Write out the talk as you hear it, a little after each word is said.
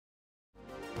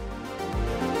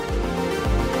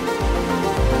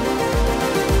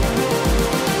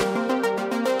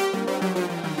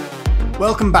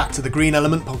Welcome back to the Green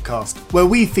Element podcast, where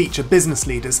we feature business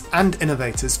leaders and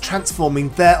innovators transforming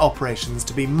their operations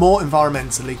to be more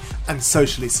environmentally and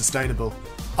socially sustainable.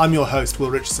 I'm your host, Will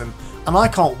Richardson, and I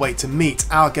can't wait to meet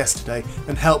our guest today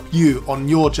and help you on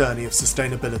your journey of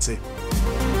sustainability.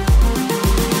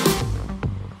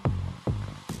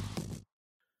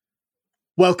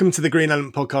 Welcome to the Green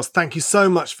Element podcast. Thank you so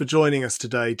much for joining us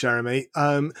today, Jeremy.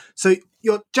 So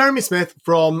you're Jeremy Smith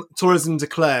from Tourism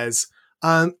Declares.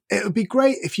 It would be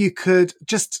great if you could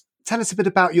just tell us a bit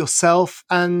about yourself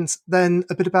and then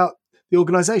a bit about the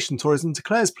organisation Tourism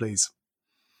Declares, please.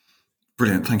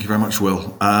 Brilliant. Thank you very much,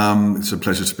 Will. It's a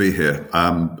pleasure to be here.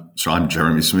 So I'm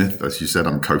Jeremy Smith. As you said,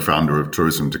 I'm co-founder of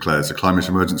Tourism Declares a Climate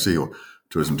Emergency, or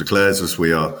Tourism Declares as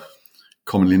we are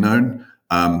commonly known.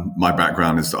 My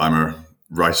background is that I'm a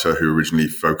writer who originally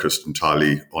focused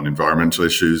entirely on environmental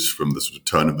issues from the sort of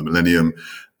turn of the millennium.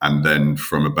 And then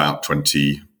from about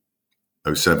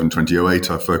 2007,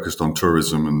 2008, I focused on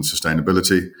tourism and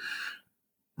sustainability,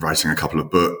 writing a couple of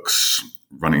books,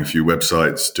 running a few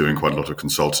websites, doing quite a lot of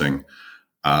consulting.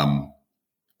 Towards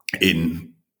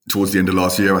the end of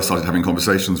last year, I started having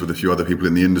conversations with a few other people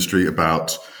in the industry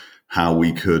about how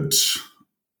we could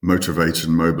motivate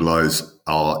and mobilize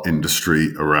our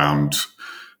industry around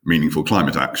meaningful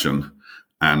climate action.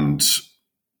 And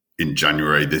in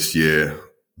January this year,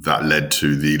 that led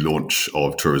to the launch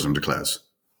of Tourism Declares.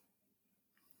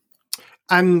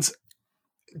 And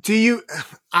do you,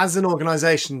 as an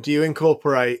organisation, do you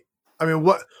incorporate,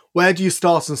 where do you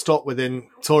start and stop within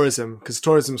tourism? Because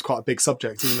tourism is quite a big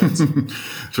subject, isn't it?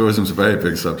 Tourism's a very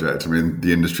big subject.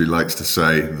 The industry likes to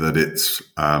say that it's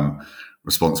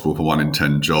responsible for 1 in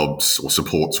 10 jobs, or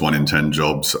supports 1 in 10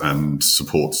 jobs, and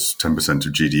supports 10%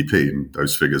 of GDP. And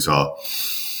those figures are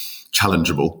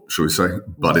challengeable, shall we say,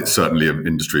 but it's certainly an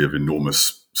industry of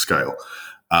enormous scale.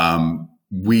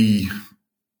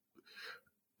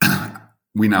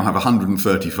 We now have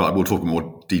 135, we'll talk in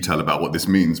more detail about what this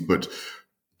means, but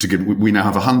we now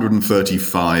have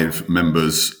 135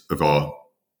 members of our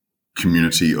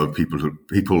community of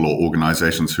people or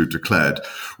organizations who've declared,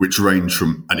 which range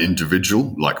from an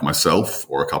individual like myself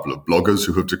or a couple of bloggers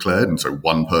who have declared, and so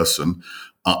one person,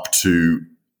 up to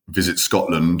Visit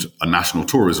Scotland, a national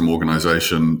tourism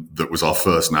organization that was our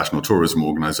first national tourism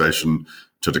organization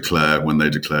to declare when they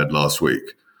declared last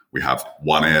week. We have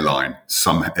one airline,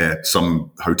 some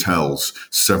hotels,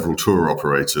 several tour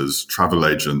operators, travel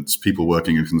agents, people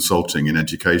working in consulting, in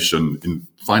education, in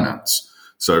finance.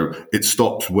 So it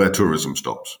stopped where tourism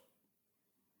stops.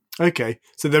 Okay,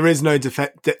 so there is no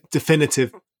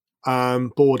definitive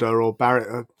border or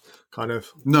barrier, kind of.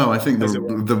 No, I think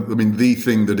the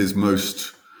thing that is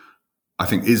most, I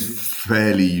think, is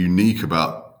fairly unique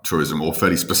about tourism, or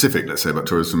fairly specific, let's say, about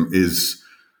tourism, is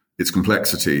its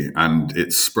complexity and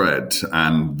its spread,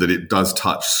 and that it does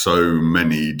touch so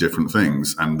many different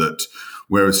things, and that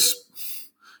whereas,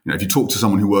 if you talk to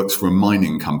someone who works for a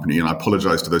mining company, and I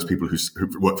apologize to those people who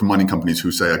work for mining companies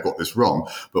who say I got this wrong,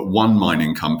 but one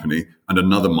mining company and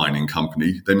another mining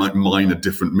company, they might mine a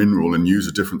different mineral and use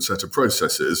a different set of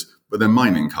processes, but they're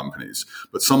mining companies.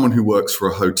 But someone who works for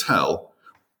a hotel,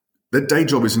 their day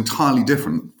job is entirely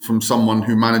different from someone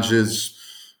who manages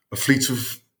a fleet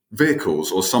of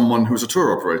vehicles, or someone who's a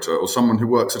tour operator, or someone who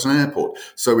works at an airport.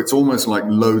 So it's almost like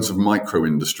loads of micro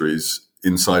industries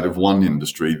inside of one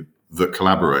industry that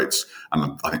collaborates.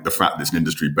 And I think the fact that it's an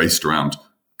industry based around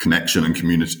connection and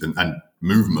community and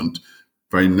movement,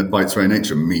 by its very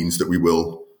nature, means that we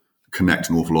will connect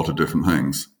an awful lot of different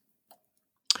things.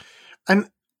 And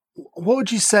what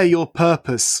would you say your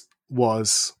purpose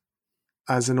was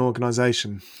as an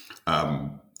organisation?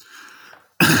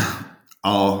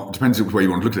 Depends which way you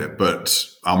want to look at it, but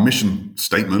our mission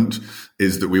statement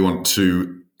is that we want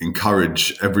to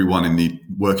encourage everyone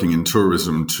working in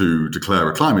tourism to declare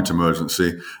a climate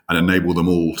emergency and enable them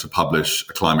all to publish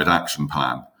a climate action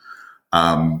plan.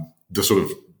 The sort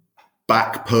of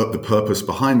the purpose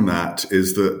behind that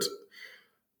is that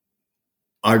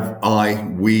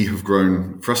we have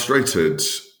grown frustrated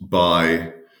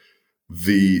by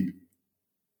the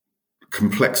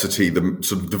complexity,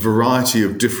 the variety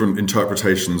of different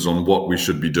interpretations on what we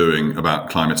should be doing about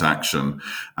climate action,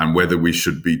 and whether we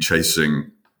should be chasing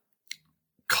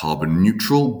carbon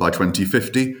neutral by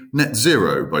 2050, net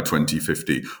zero by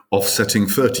 2050, offsetting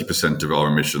 30% of our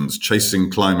emissions, chasing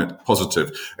climate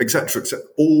positive, etc.,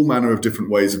 all manner of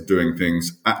different ways of doing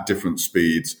things at different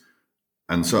speeds,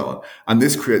 and so on. And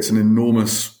this creates an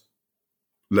enormous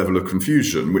level of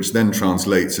confusion, which then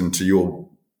translates into your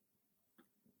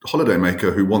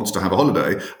holidaymaker who wants to have a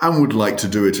holiday and would like to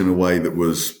do it in a way that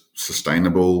was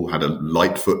sustainable, had a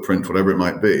light footprint, whatever it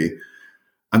might be.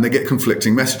 And they get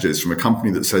conflicting messages from a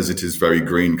company that says it is very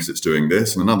green because it's doing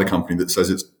this, and another company that says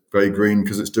it's very green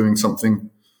because it's doing something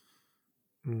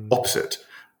opposite.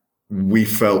 We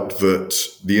felt that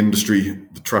the industry,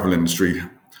 the travel industry,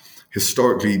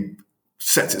 historically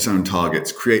sets its own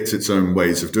targets, creates its own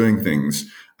ways of doing things,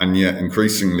 and yet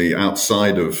increasingly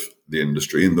outside of the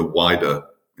industry, in the wider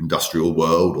industrial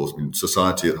world or in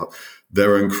society,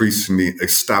 there are increasingly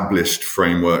established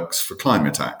frameworks for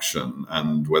climate action,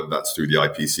 and whether that's through the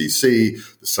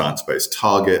IPCC, the science-based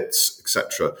targets,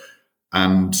 etc.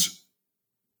 And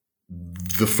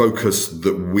the focus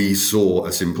that we saw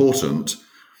as important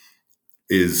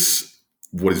is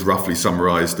what is roughly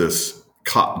summarized as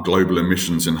cut global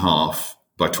emissions in half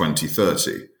by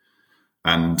 2030.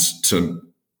 And to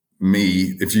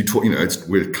me, if you talk,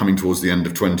 we're coming towards the end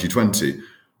of 2020,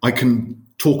 I can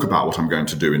talk about what I'm going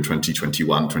to do in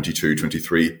 2021, 22,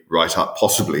 23, right up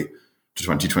possibly to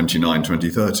 2029,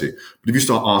 2030. But if you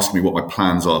start asking me what my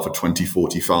plans are for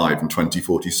 2045 and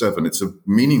 2047, it's a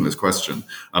meaningless question.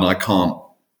 And I can't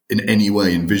in any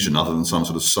way envision other than some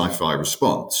sort of sci-fi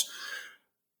response.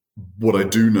 What I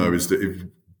do know is that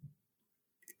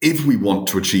if we want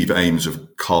to achieve aims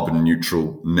of carbon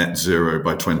neutral net zero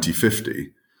by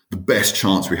 2050, the best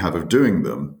chance we have of doing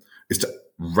them is to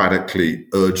radically,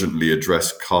 urgently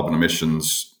address carbon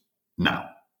emissions now.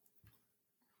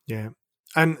 Yeah.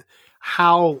 And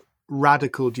how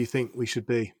radical do you think we should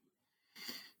be?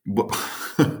 Well,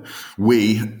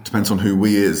 we depends on who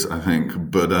we is, I think.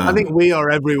 But I think we are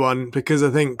everyone, because I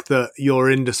think that your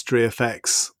industry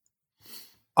affects,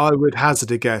 I would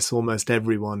hazard a guess, almost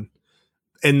everyone.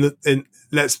 We're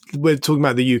talking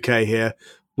about the UK here.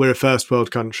 We're a first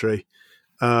world country,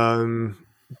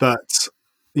 but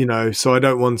so I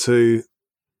don't want to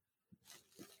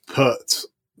put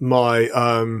my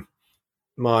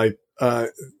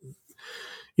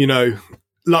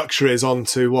luxuries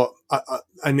onto what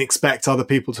and expect other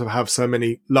people to have so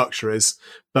many luxuries,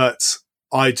 but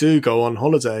I do go on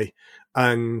holiday,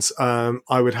 and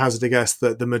I would hazard a guess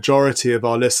that the majority of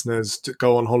our listeners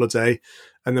go on holiday,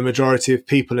 and the majority of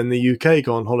people in the UK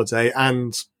go on holiday,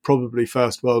 and probably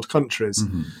first world countries.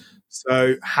 Mm-hmm.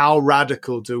 So how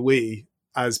radical do we,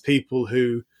 as people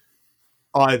who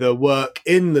either work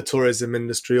in the tourism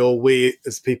industry or we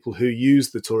as people who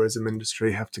use the tourism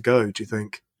industry, have to go, do you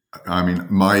think? I mean,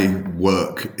 my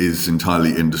work is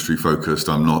entirely industry focused.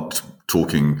 I'm not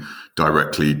talking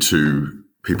directly to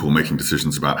people making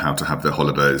decisions about how to have their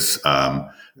holidays.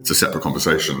 It's a separate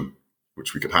conversation,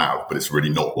 which we could have, but it's really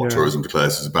not what Tourism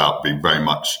Declares is about. Being very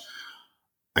much,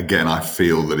 again, I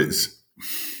feel that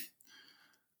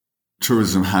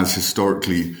tourism has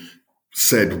historically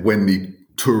said when the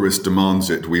tourist demands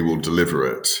it, we will deliver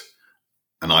it.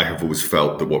 And I have always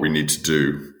felt that what we need to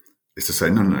do is to say,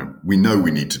 no, we know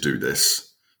we need to do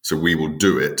this, so we will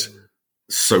do it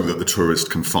so that the tourist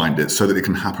can find it, so that it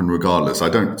can happen regardless. I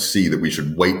don't see that we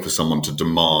should wait for someone to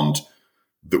demand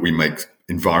that we make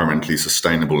environmentally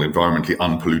sustainable, environmentally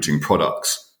unpolluting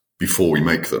products before we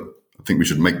make them. I think we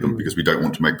should make them because we don't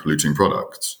want to make polluting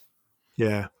products.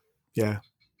 Yeah.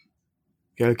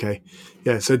 Okay.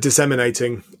 Yeah. So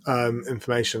disseminating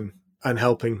information and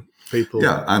helping people.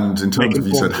 Yeah. And in terms of,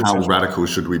 you said, how radical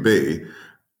should we be?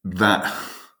 That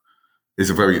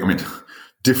is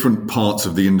different parts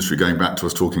of the industry, going back to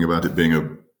us talking about it being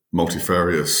a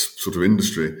multifarious sort of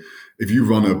industry. If you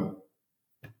run a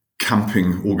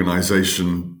camping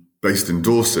organization based in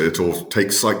Dorset, or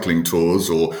take cycling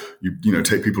tours, or you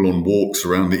take people on walks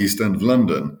around the East End of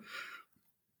London,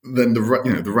 then the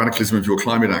radicalism of your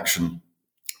climate action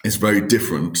is very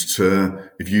different to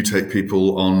if you take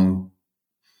people on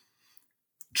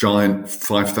giant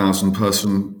 5,000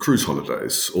 person cruise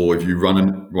holidays, or if you run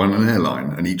an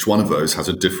airline, and each one of those has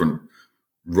a different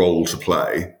role to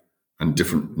play and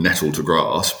different nettle to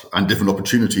grasp and different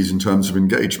opportunities in terms of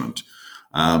engagement.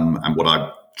 And what I'm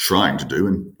trying to do,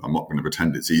 and I'm not going to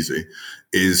pretend it's easy,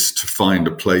 is to find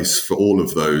a place for all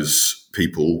of those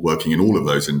people working in all of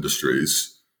those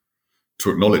industries to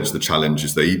acknowledge the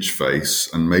challenges they each face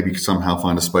and maybe somehow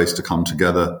find a space to come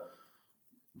together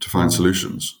to find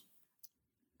solutions.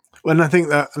 And I think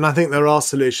there are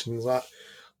solutions.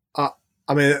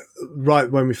 I mean, right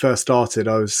when we first started,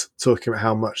 I was talking about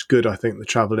how much good I think the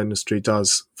travel industry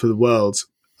does for the world,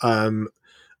 and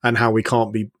how we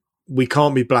can't be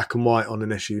black and white on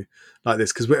an issue like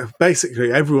this, because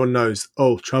basically everyone knows,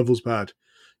 travel's bad,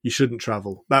 you shouldn't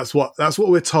travel. That's what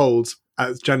we're told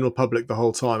as general public the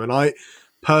whole time, and I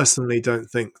personally don't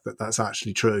think that that's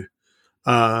actually true.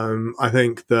 I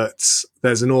think that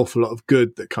there's an awful lot of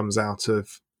good that comes out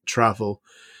of travel,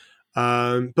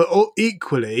 but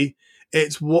equally,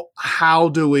 it's how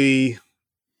do we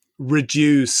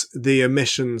reduce the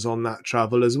emissions on that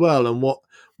travel as well, and what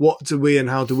do we and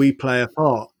how do we play a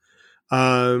part?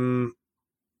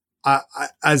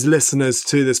 As listeners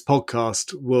to this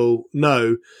podcast will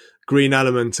know, Green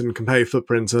Element and Compare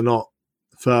Footprint are not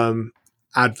firm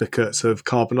advocates of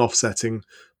carbon offsetting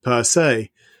per se,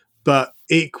 but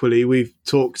equally we've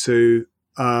talked to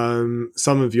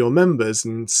some of your members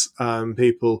and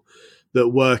people that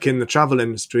work in the travel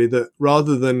industry that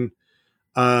rather than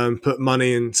put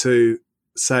money into,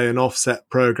 say, an offset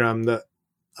program that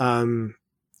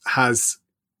has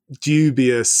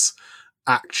dubious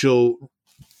actual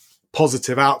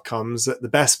positive outcomes at the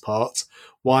best part,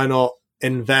 why not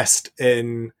invest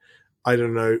in, I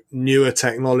don't know, newer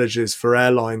technologies for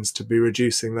airlines to be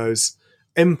reducing those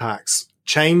impacts?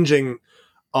 Changing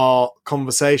our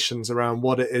conversations around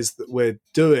what it is that we're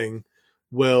doing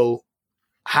will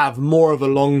have more of a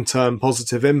long-term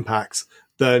positive impact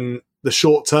than the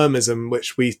short-termism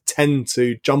which we tend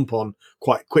to jump on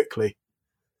quite quickly.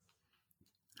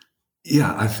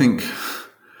 Yeah, I think,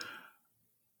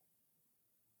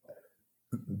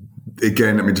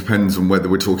 again, I mean, it depends on whether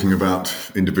we're talking about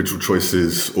individual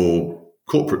choices or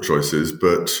corporate choices,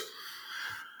 but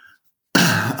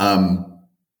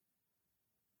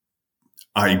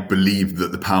I believe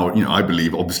that the power, I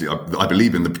believe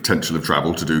in the potential of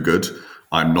travel to do good.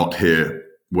 I'm not here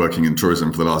working in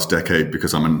tourism for the last decade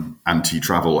because I'm an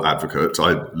anti-travel advocate.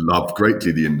 I love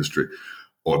greatly the industry,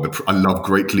 I love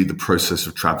greatly the process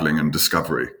of traveling and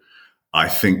discovery. I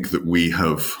think that we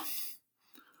have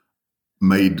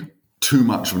made too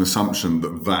much of an assumption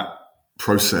that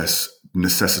process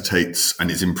necessitates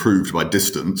and is improved by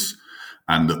distance,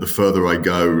 and that the further I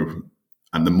go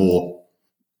and the more,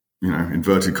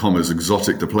 inverted commas,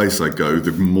 exotic the place I go,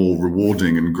 the more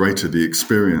rewarding and greater the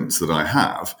experience that I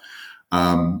have.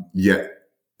 Yet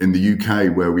in the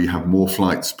UK, where we have more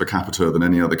flights per capita than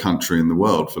any other country in the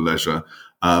world for leisure,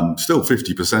 still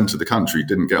 50% of the country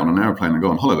didn't get on an airplane and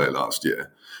go on holiday last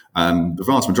year. And the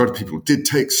vast majority of people did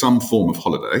take some form of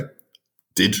holiday,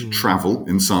 did travel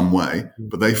in some way,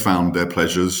 but they found their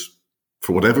pleasures,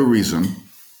 for whatever reason,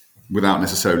 without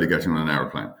necessarily getting on an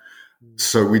airplane.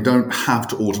 So we don't have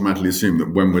to automatically assume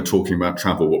that when we're talking about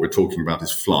travel, what we're talking about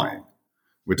is flying.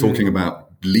 We're talking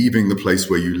about leaving the place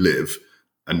where you live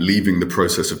and leaving the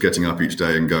process of getting up each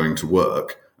day and going to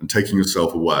work and taking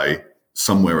yourself away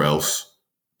somewhere else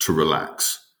to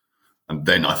relax. And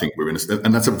then I think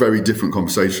and that's a very different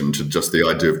conversation to just the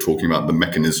idea of talking about the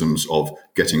mechanisms of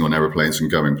getting on aeroplanes and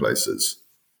going places.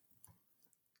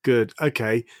 Good.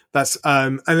 Okay. That's,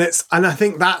 and I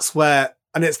think that's where,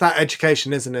 and it's that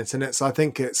education, isn't it? And I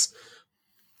think it's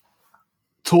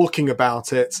talking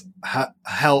about it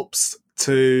helps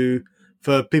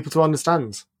for people to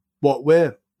understand what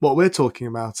we're talking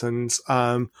about and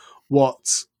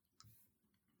what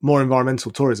more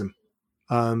environmental tourism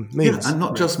means. Yeah, and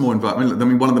not just more environmental. I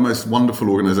mean, one of the most wonderful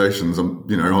organisations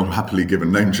I'll happily give a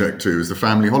name check to is the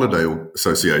Family Holiday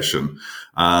Association,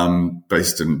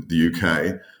 based in the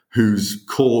UK, whose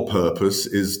core purpose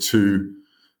is to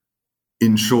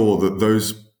ensure that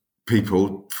those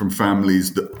people from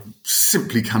families that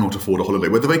simply cannot afford a holiday,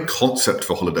 where the very concept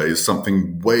for holiday is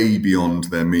something way beyond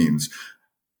their means,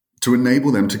 to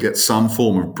enable them to get some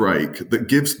form of break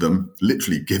that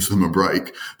literally gives them a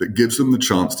break, that gives them the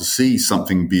chance to see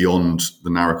something beyond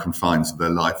the narrow confines of their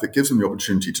life, that gives them the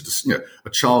opportunity to, a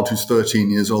child who's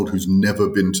 13 years old who's never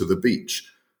been to the beach,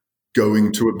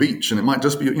 going to a beach. And it might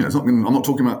just be, I'm not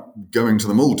talking about going to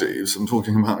the Maldives. I'm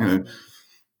talking about,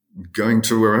 going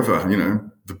to wherever,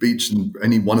 the beach and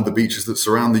any one of the beaches that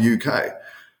surround the UK.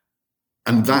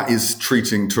 And that is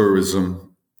treating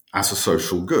tourism as a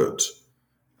social good.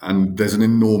 And there's an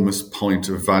enormous point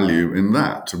of value in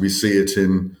that. We see it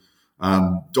in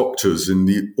doctors in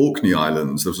the Orkney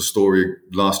Islands. There was a story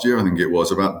last year, I think it was,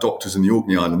 about doctors in the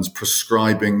Orkney Islands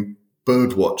prescribing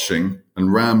bird watching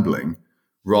and rambling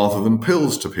rather than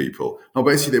pills to people. Now,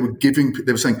 basically,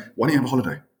 they were saying, why don't you have a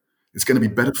holiday? It's going to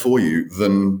be better for you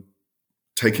than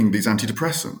taking these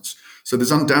antidepressants. So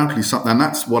there's undoubtedly something, and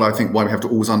that's what I think why we have to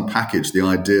always unpackage the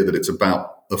idea that it's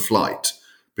about a flight,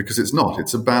 because it's not.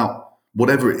 It's about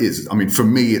whatever it is. I mean, for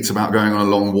me, it's about going on a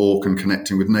long walk and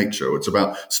connecting with nature. It's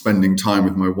about spending time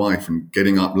with my wife and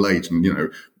getting up late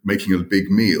and, making a big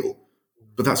meal.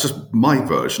 But that's just my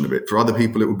version of it. For other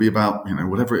people, it would be about,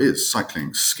 whatever it is,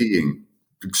 cycling, skiing,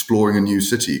 exploring a new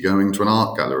city, going to an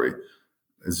art gallery.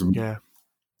 Yeah.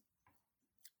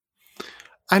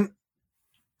 And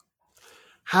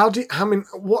how do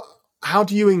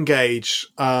you engage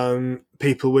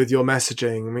people with your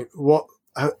messaging? I mean,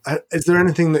 is there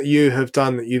anything that you have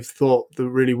done that you've thought that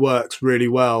really works really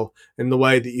well in the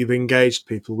way that you've engaged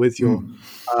people with your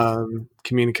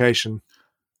communication?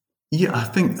 Yeah, I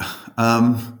think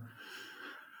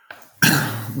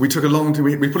we took a long time.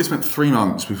 We probably spent 3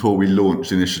 months before we launched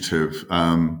the initiative,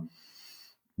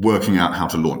 working out how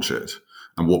to launch it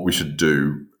and what we should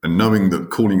do. And knowing that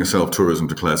calling yourself Tourism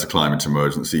Declares a Climate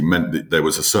Emergency meant that there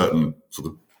was a certain sort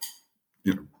of,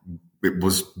 it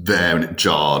was there and it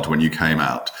jarred when you came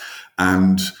out.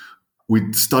 And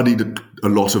we studied a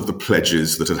lot of the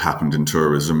pledges that had happened in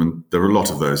tourism, and there are a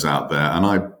lot of those out there.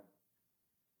 And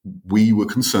we were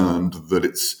concerned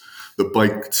that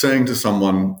by saying to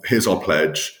someone, here's our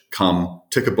pledge, come,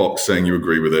 tick a box saying you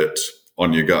agree with it,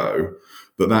 on you go,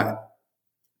 that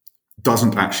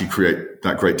doesn't actually create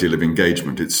that great deal of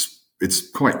engagement. It's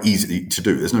quite easy to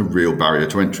do. There's no real barrier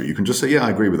to entry. You can just say, yeah, I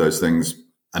agree with those things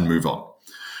and move on.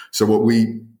 So what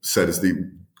we said is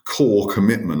the core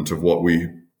commitment of what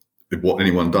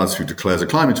anyone does who declares a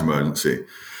climate emergency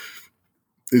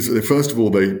is that first of all,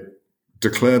 they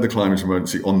declare the climate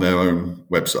emergency on their own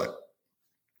website.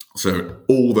 So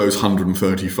all those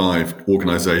 135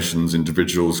 organizations,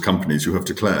 individuals, companies who have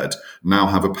declared now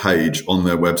have a page on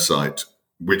their website,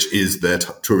 which is their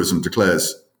Tourism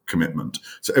Declares commitment.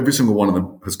 So every single one of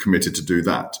them has committed to do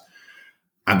that.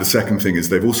 And the second thing is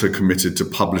they've also committed to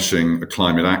publishing a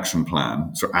climate action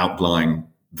plan, so outlining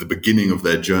the beginning of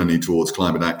their journey towards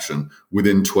climate action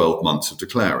within 12 months of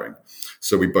declaring.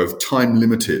 So we both time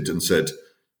limited and said,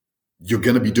 you're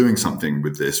going to be doing something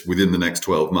with this within the next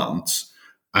 12 months,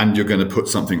 and you're going to put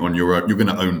something on your own. You're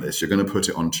going to own this. You're going to put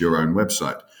it onto your own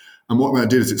website. And what that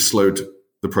did is it slowed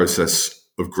the process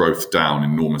of growth down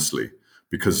enormously,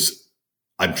 because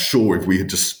I'm sure if we had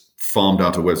just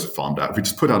if we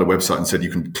just put out a website and said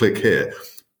you can click here,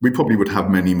 we probably would have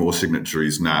many more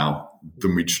signatories now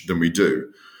than we do.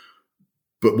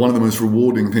 But one of the most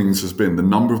rewarding things has been the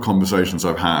number of conversations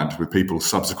I've had with people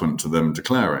subsequent to them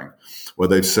declaring, where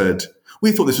they've said,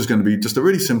 we thought this was going to be just a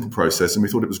really simple process and we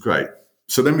thought it was great.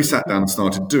 So then we sat down and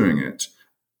started doing it.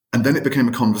 And then it became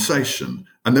a conversation.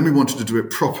 And then we wanted to do it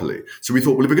properly. So we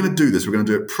thought, well, if we're going to do this, we're going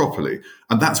to do it properly.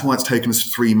 And that's why it's taken us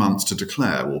 3 months to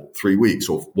declare, or 3 weeks,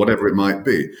 or whatever it might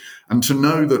be. And to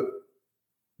know that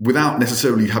without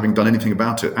necessarily having done anything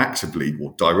about it actively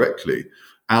or directly,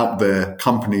 out there,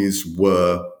 companies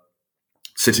were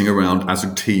sitting around as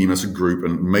a team, as a group,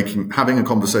 and having a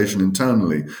conversation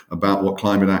internally about what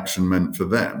climate action meant for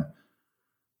them,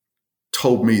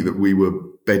 told me that we were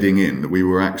bedding in, that we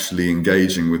were actually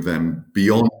engaging with them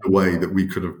beyond the way that we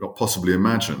could have not possibly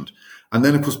imagined. And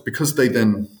then, of course, because they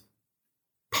then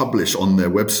publish on their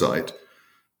website,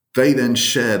 they then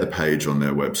share the page on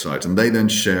their website and they then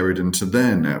share it into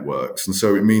their networks. And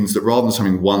so it means that rather than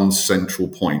having one central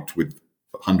point with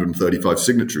 135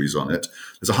 signatories on it,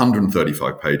 there's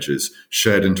 135 pages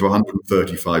shared into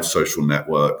 135 social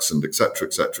networks, and et cetera,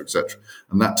 et cetera, et cetera.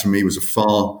 And that to me was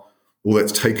although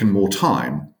it's taken more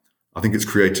time, I think it's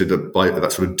created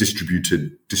that sort of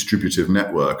distributive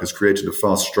network has created a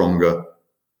far stronger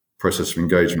process of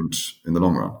engagement in the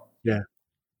long run. Yeah,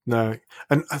 no.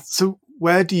 And so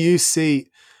where do you see,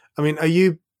 I mean, are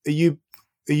you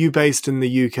based in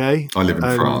the UK? I live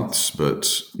in France,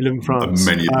 but you live in France.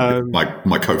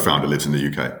 My co-founder lives in the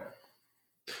UK.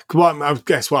 I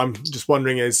guess what I'm just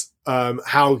wondering is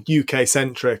how UK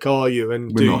centric are you,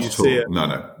 and do you see it?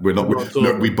 No, we're not.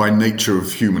 We by nature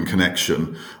of human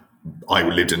connection. I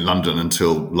lived in London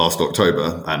until last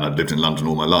October, and I've lived in London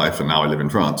all my life, and now I live in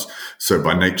France. So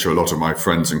by nature, a lot of my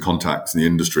friends and contacts in the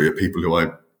industry are people who I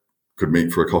could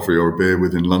meet for a coffee or a beer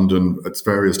with in London at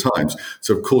various times.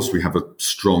 So of course we have a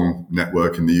strong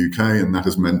network in the UK, and that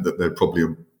has meant that there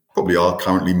probably are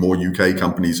currently more UK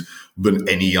companies than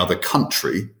any other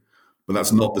country. But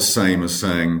that's not the same as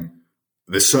saying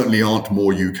there certainly aren't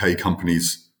more UK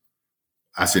companies.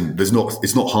 As in, it's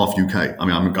not half UK. I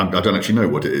mean, I don't actually know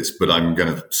what it is, but I'm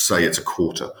going to say it's a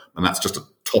quarter, and that's just a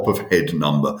top of head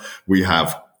number. We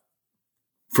have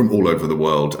from all over the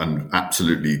world, and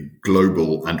absolutely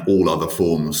global, and all other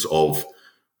forms of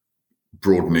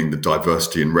broadening the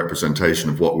diversity and representation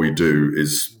of what we do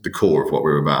is the core of what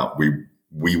we're about.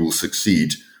 We will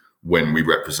succeed when we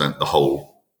represent the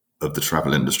whole of the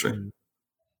travel industry.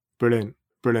 Brilliant.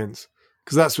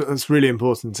 Because that's really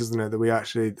important, isn't it? That we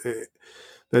actually,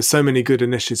 there's so many good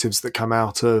initiatives that come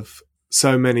out of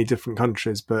so many different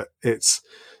countries, but it's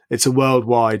a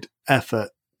worldwide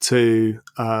effort to.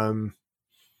 I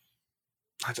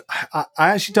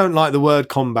actually don't like the word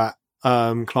combat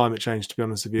climate change, to be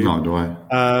honest with you. No, do I?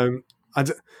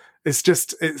 It's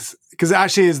because it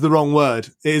actually is the wrong word.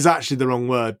 It is actually the wrong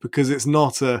word, because it's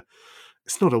not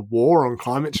it's not a war on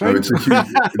climate No, change. it's a huge.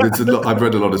 There's a lot. I've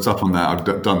read a lot of stuff on that.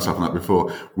 I've done stuff on that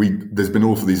before. There's been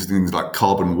all of these things like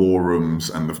carbon war rooms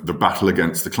and the battle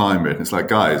against the climate. And it's like,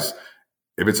 guys,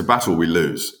 if it's a battle, we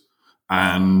lose,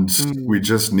 and we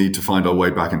just need to find our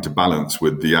way back into balance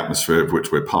with the atmosphere of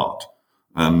which we're part.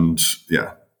 And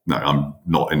yeah, no, I'm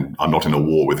not in a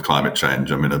war with climate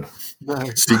change. I'm in a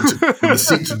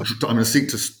seek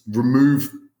to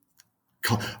remove.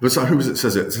 But who is it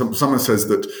says it? Someone says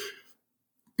that,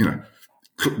 you know,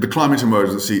 the climate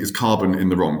emergency is carbon in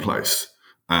the wrong place.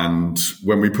 And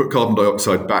when we put carbon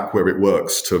dioxide back where it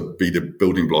works to be the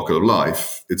building block of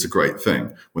life, it's a great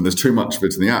thing. When there's too much of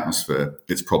it in the atmosphere,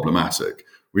 it's problematic.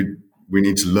 We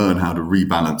need to learn how to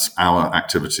rebalance our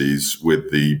activities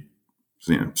with the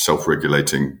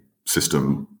self-regulating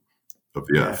system of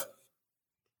the earth.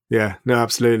 Yeah, no,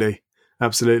 absolutely.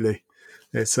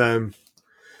 It's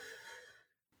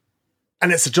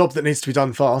and it's a job that needs to be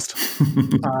done fast.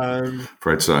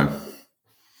 Afraid so.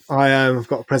 I've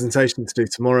got a presentation to do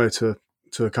tomorrow to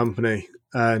a company,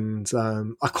 and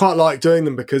I quite like doing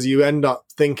them because you end up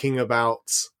thinking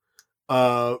about,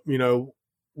 what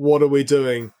are we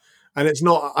doing? And it's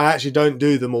not. I actually don't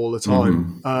do them all the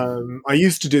time. I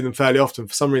used to do them fairly often.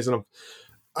 For some reason,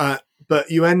 but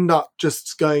you end up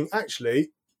just going. Actually,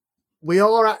 we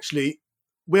are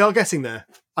getting there.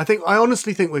 I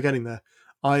honestly think we're getting there.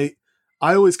 I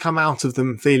always come out of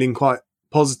them feeling quite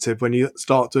positive when you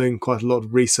start doing quite a lot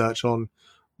of research on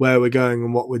where we're going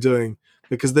and what we're doing,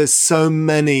 because there's so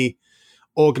many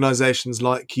organizations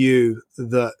like you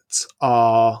that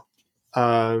are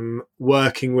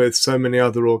working with so many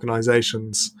other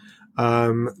organizations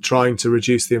trying to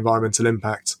reduce the environmental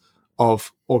impact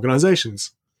of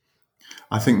organizations.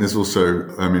 I think there's also,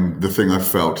 the thing I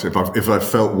felt, if I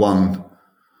felt one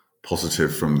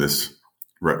positive from this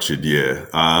wretched year,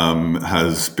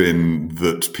 has been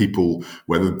that people,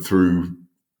 whether through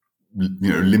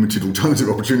limited alternative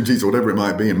opportunities or whatever it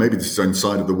might be, and maybe this is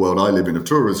inside of the world I live in of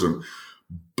tourism,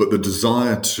 but the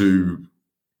desire to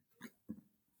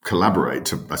collaborate,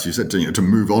 to, as you said, to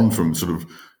move on from sort of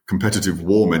competitive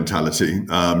war mentality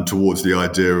towards the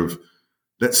idea of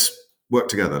let's work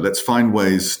together. Let's find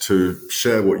ways to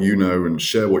share what you know and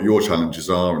share what your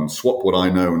challenges are, and swap what I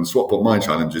know and swap what my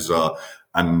challenges are.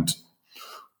 And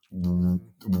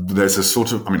there's a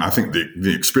sort of, I think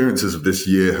the experiences of this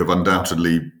year have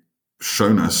undoubtedly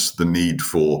shown us the need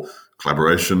for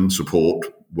collaboration, support,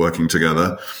 working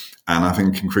together. And I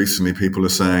think increasingly people are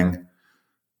saying,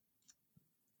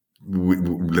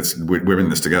 we're in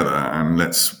this together, and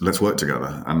let's work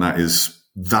together. And that is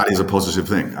a positive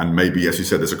thing. And maybe, as you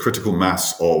said, there's a critical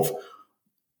mass of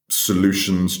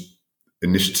solutions,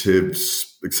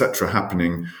 initiatives, etc.,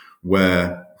 happening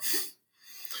where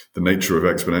the nature of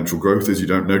exponential growth is you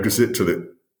don't notice it till it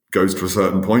goes to a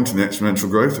certain point in the exponential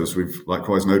growth, as we've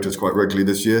likewise noticed quite regularly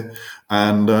this year.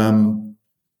 And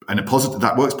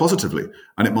that works positively.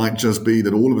 And it might just be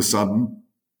that all of a sudden,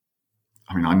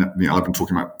 I've been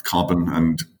talking about carbon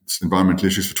and environmental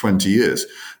issues for 20 years,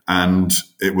 and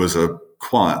it was a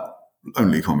quiet,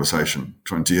 lonely conversation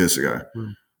 20 years ago.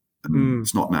 And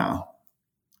it's not now.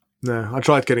 No, I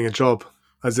tried getting a job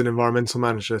as an environmental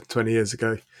manager 20 years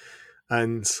ago,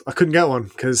 and I couldn't get one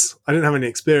because I didn't have any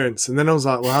experience. And then I was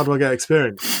like, well, how do I get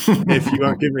experience if you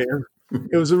won't give me it?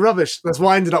 It was rubbish. That's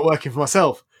why I ended up working for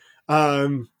myself.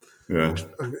 Yeah.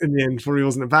 In the end, probably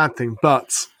wasn't a bad thing,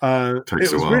 but it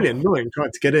was really annoying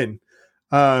trying to get in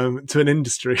to an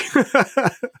industry.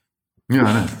 Yeah,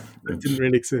 I know. It didn't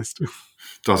really exist.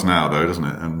 Does now, though, doesn't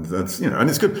it? And that's, and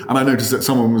it's good. And I noticed that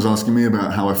someone was asking me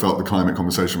about how I felt the climate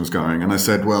conversation was going, and I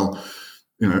said, well,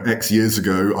 X years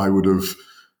ago, I would have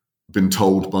been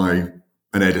told by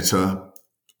an editor,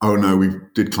 oh no, we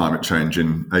did climate change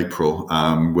in April.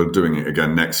 We're doing it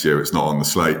again next year. It's not on the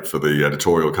slate for the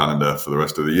editorial calendar for the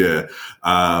rest of the year.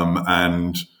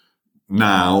 And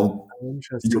now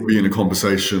you'll be in a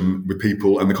conversation with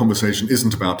people, and the conversation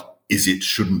isn't about is it,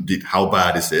 shouldn't it, how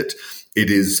bad is it? It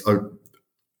is the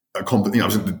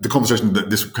conversation that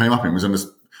this came up in was on this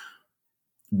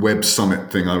web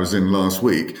summit thing I was in last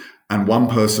week. And one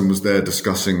person was there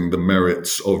discussing the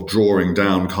merits of drawing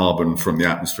down carbon from the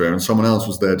atmosphere, and someone else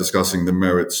was there discussing the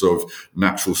merits of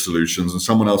natural solutions, and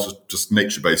someone else was just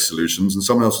nature-based solutions, and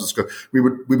someone else was we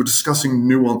were discussing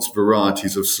nuanced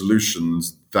varieties of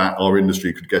solutions that our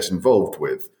industry could get involved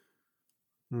with,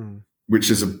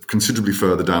 which is considerably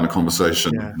further down a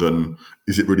conversation than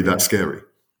is it really that scary?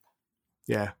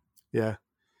 Yeah.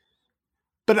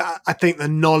 But I think the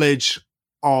knowledge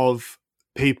of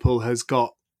people has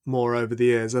got more over the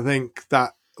years. I think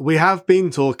that we have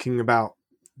been talking about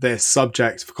this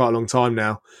subject for quite a long time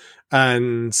now,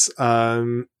 and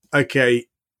okay,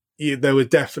 there were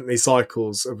definitely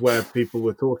cycles of where people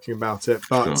were talking about it,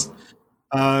 but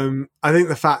Sure. I think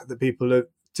the fact that people are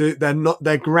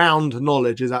their ground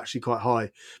knowledge is actually quite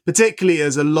high, particularly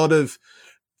as a lot of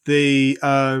the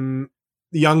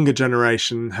younger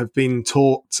generation have been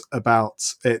taught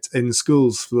about it in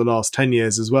schools for the last 10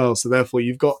 years as well. So therefore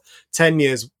you've got 10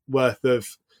 years worth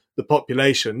of the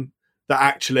population that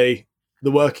actually,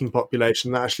 the working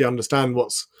population that actually understand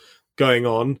what's going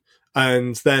on.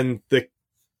 And then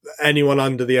anyone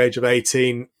under the age of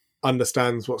 18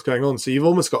 understands what's going on. So you've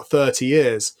almost got 30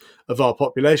 years of our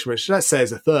population, which let's say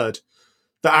is a third,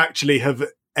 that actually have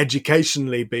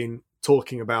educationally been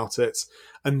talking about it.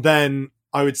 And then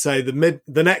I would say the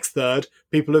next third,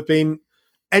 people have been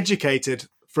educated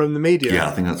from the media Yeah,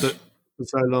 I think that's for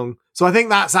so long. So I think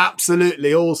that's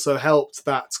absolutely also helped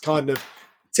that kind of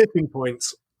tipping point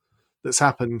that's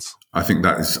happened. I think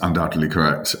that is undoubtedly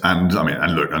correct. And I mean,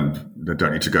 and look, and I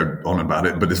don't need to go on about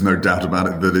it, but there's no doubt about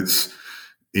it that it's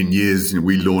in years,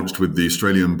 we launched with the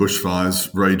Australian bushfires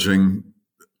raging.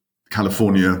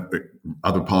 California,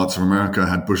 other parts of America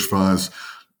had bushfires,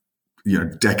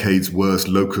 decades worse,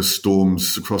 locust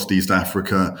storms across East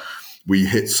Africa. We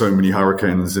hit so many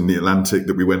hurricanes in the Atlantic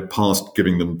that we went past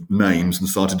giving them names and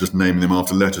started just naming them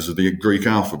after letters of the Greek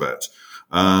alphabet.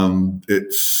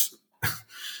 It's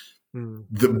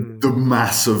the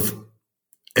mass of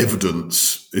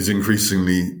evidence is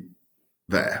increasingly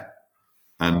there.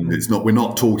 And we're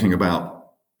not talking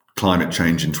about climate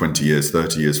change in 20 years,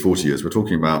 30 years, 40 years. We're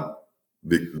talking about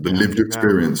the lived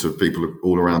experience of people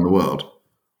all around the world.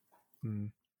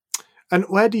 And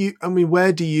where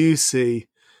do you see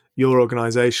your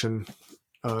organisation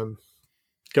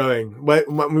going?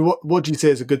 What do you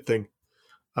see as a good thing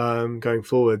going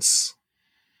forwards?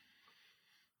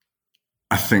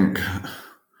 I think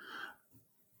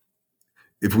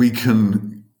if we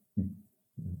can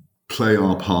play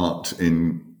our part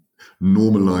in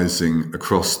normalising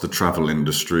across the travel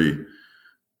industry,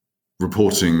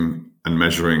 reporting and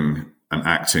measuring and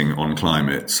acting on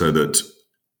climate so that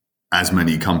as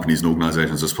many companies and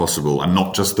organizations as possible, and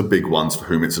not just the big ones for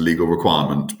whom it's a legal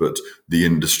requirement, but the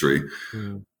industry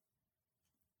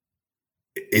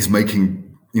is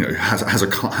making, has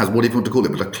what do you want to call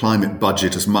it, but a climate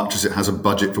budget as much as it has a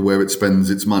budget for where it spends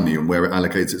its money and where it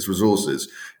allocates its resources.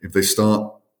 If they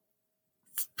start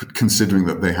considering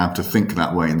that they have to think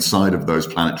that way inside of those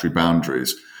planetary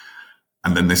boundaries,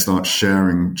 and then they start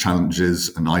sharing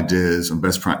challenges and ideas and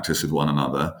best practice with one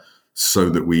another so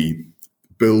that we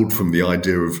build from the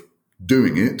idea of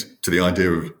doing it to the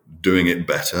idea of doing it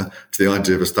better, to the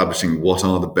idea of establishing what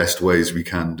are the best ways we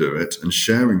can do it and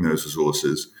sharing those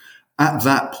resources. At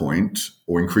that point,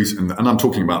 or increasing, and I'm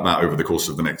talking about that over the course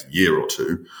of the next year or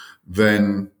two,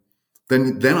 then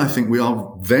I think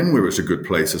we're at a good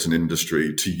place as an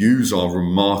industry to use our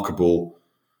remarkable,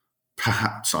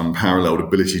 perhaps unparalleled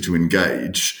ability to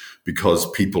engage, because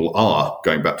people are,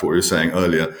 going back to what we were saying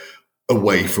earlier,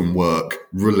 away from work,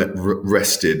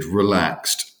 rested,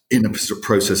 relaxed, in a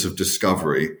process of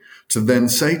discovery, to then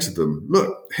say to them,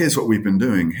 look, here's what we've been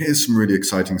doing. Here's some really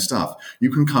exciting stuff. You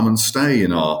can come and stay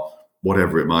in our,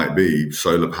 whatever it might be,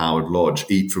 solar-powered lodge,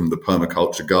 eat from the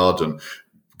permaculture garden,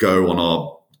 go on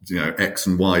our X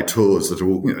and Y tours that are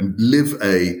all, live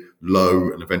a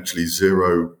low and eventually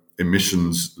zero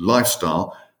emissions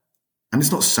lifestyle. And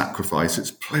it's not sacrifice,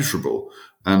 it's pleasurable.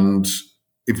 And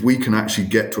if we can actually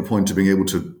get to a point of being able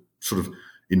to sort of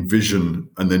envision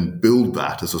and then build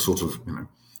that as a sort of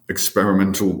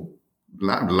experimental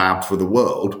lab for the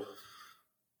world,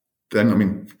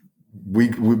 then we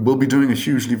will be doing a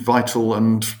hugely vital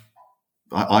and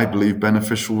I believe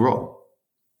beneficial role.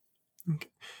 Okay.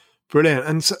 Brilliant.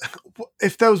 And so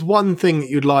if there was one thing that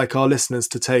you'd like our listeners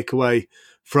to take away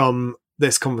from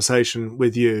this conversation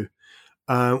with you,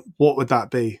 what would that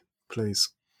be, please?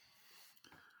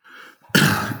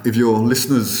 If your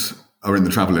listeners are in the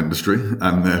travel industry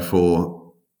and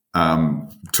therefore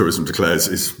Tourism Declares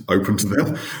is open to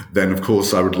them, then of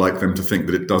course I would like them to think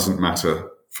that it doesn't matter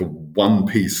for one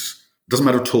piece, it doesn't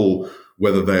matter at all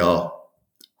whether they are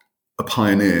a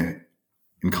pioneer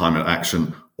in climate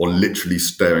action or literally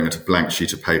staring at a blank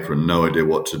sheet of paper and no idea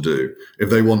what to do. If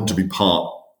they want to be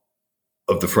part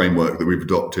of the framework that we've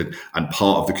adopted and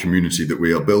part of the community that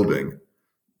we are building,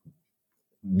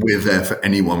 we're there for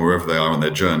anyone wherever they are on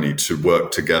their journey to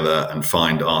work together and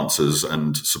find answers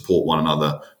and support one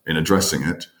another in addressing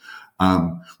it.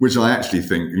 Which I actually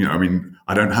think,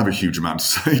 I don't have a huge amount to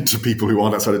say to people who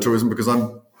aren't outside of tourism because I've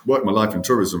worked my life in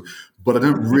tourism, but I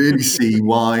don't really see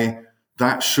why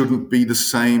that shouldn't be the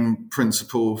same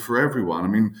principle for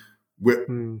everyone.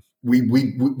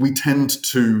 We tend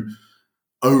to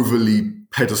overly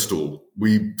pedestal.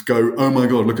 We go, oh my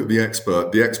God, look at the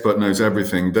expert. The expert knows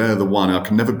everything. They're the one. I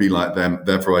can never be like them.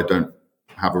 Therefore, I don't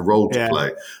have a role to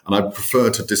play. And I prefer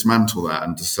to dismantle that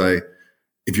and to say,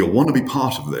 if you want to be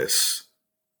part of this,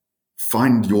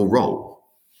 find your role.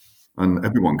 And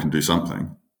everyone can do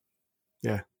something.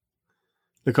 Yeah.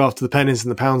 Look after the pennies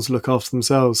and the pounds look after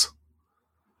themselves.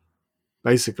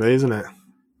 Basically, isn't it?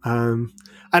 And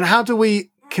how do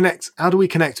we connect? How do we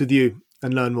connect with you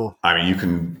and learn more? I mean, you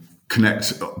can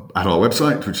connect at our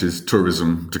website, which is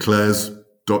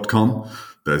tourismdeclares.com.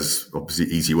 There's obviously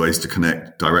easy ways to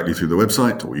connect directly through the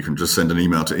website, or you can just send an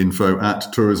email to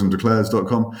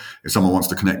info@tourismdeclares.com. If someone wants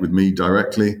to connect with me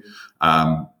directly,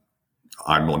 I'm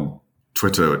on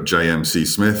Twitter at JMC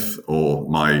Smith, or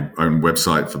my own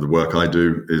website for the work I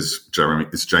do is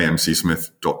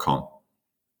jmcsmith.com.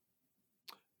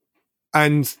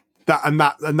 And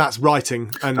that's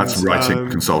writing. And that's writing,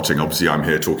 consulting. Obviously, I'm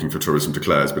here talking for Tourism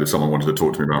Declares, but if someone wanted to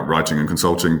talk to me about writing and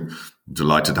consulting,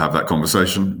 delighted to have that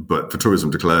conversation. But for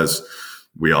Tourism Declares,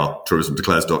 we are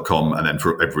tourismdeclares.com, and then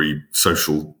for every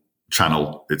social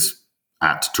channel, it's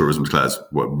at Tourism Declares,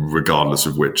 regardless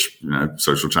of which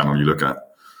social channel you look at.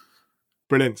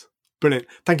 Brilliant.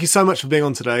 Thank you so much for being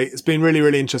on today. It's been really,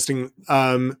 really interesting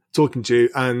talking to you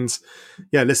and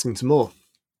listening to more.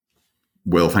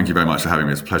 Will, thank you very much for having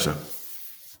me. It's a pleasure.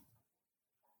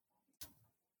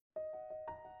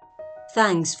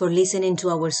 Thanks for listening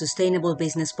to our Sustainable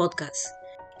Business podcast.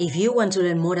 If you want to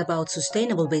learn more about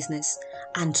sustainable business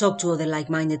and talk to other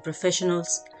like-minded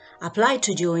professionals, apply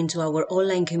to join to our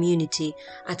online community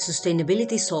at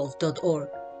sustainabilitysolve.org.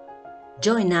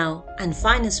 Join now and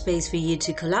find a space for you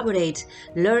to collaborate,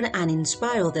 learn and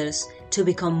inspire others to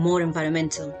become more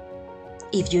environmental.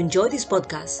 If you enjoy this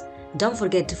podcast, don't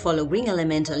forget to follow Green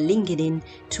Element on LinkedIn,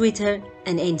 Twitter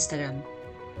and Instagram.